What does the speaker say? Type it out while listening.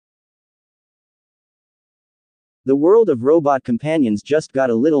The world of robot companions just got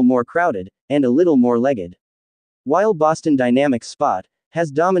a little more crowded, and a little more legged. While Boston Dynamics Spot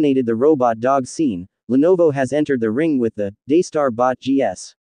has dominated the robot dog scene, Lenovo has entered the ring with the Daystar Bot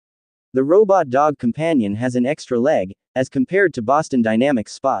GS. The robot dog companion has an extra leg, as compared to Boston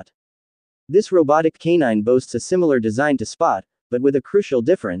Dynamics Spot. This robotic canine boasts a similar design to Spot, but with a crucial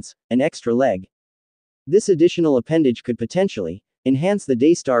difference: an extra leg. This additional appendage could potentially enhance the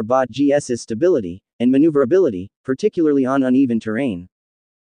Daystar Bot GS's stability and maneuverability, particularly on uneven terrain.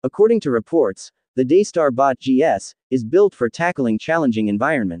 According to reports, the Daystar Bot GS is built for tackling challenging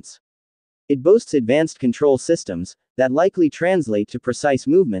environments. It boasts advanced control systems that likely translate to precise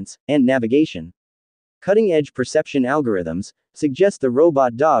movements and navigation. Cutting-edge perception algorithms suggest the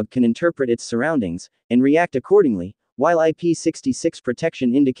robot dog can interpret its surroundings and react accordingly, while IP66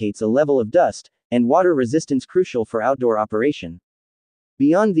 protection indicates a level of dust and water resistance crucial for outdoor operation.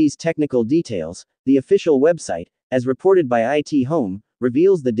 Beyond these technical details, the official website, as reported by IT Home,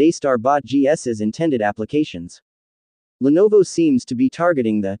 reveals the Daystar Bot GS's intended applications. Lenovo seems to be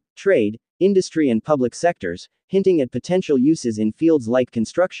targeting the trade, industry and public sectors, hinting at potential uses in fields like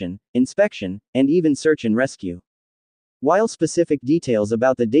construction, inspection, and even search and rescue. While specific details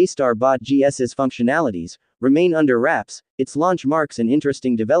about the Daystar Bot GS's functionalities remain under wraps, its launch marks an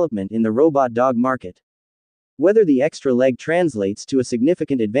interesting development in the robot dog market. Whether the extra leg translates to a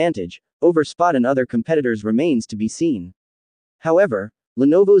significant advantage over Spot and other competitors remains to be seen. However,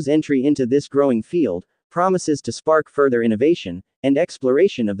 Lenovo's entry into this growing field promises to spark further innovation and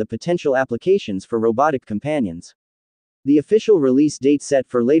exploration of the potential applications for robotic companions. The official release date set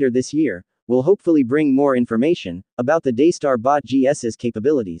for later this year will hopefully bring more information about the Daystar Bot GS's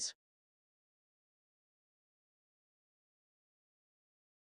capabilities.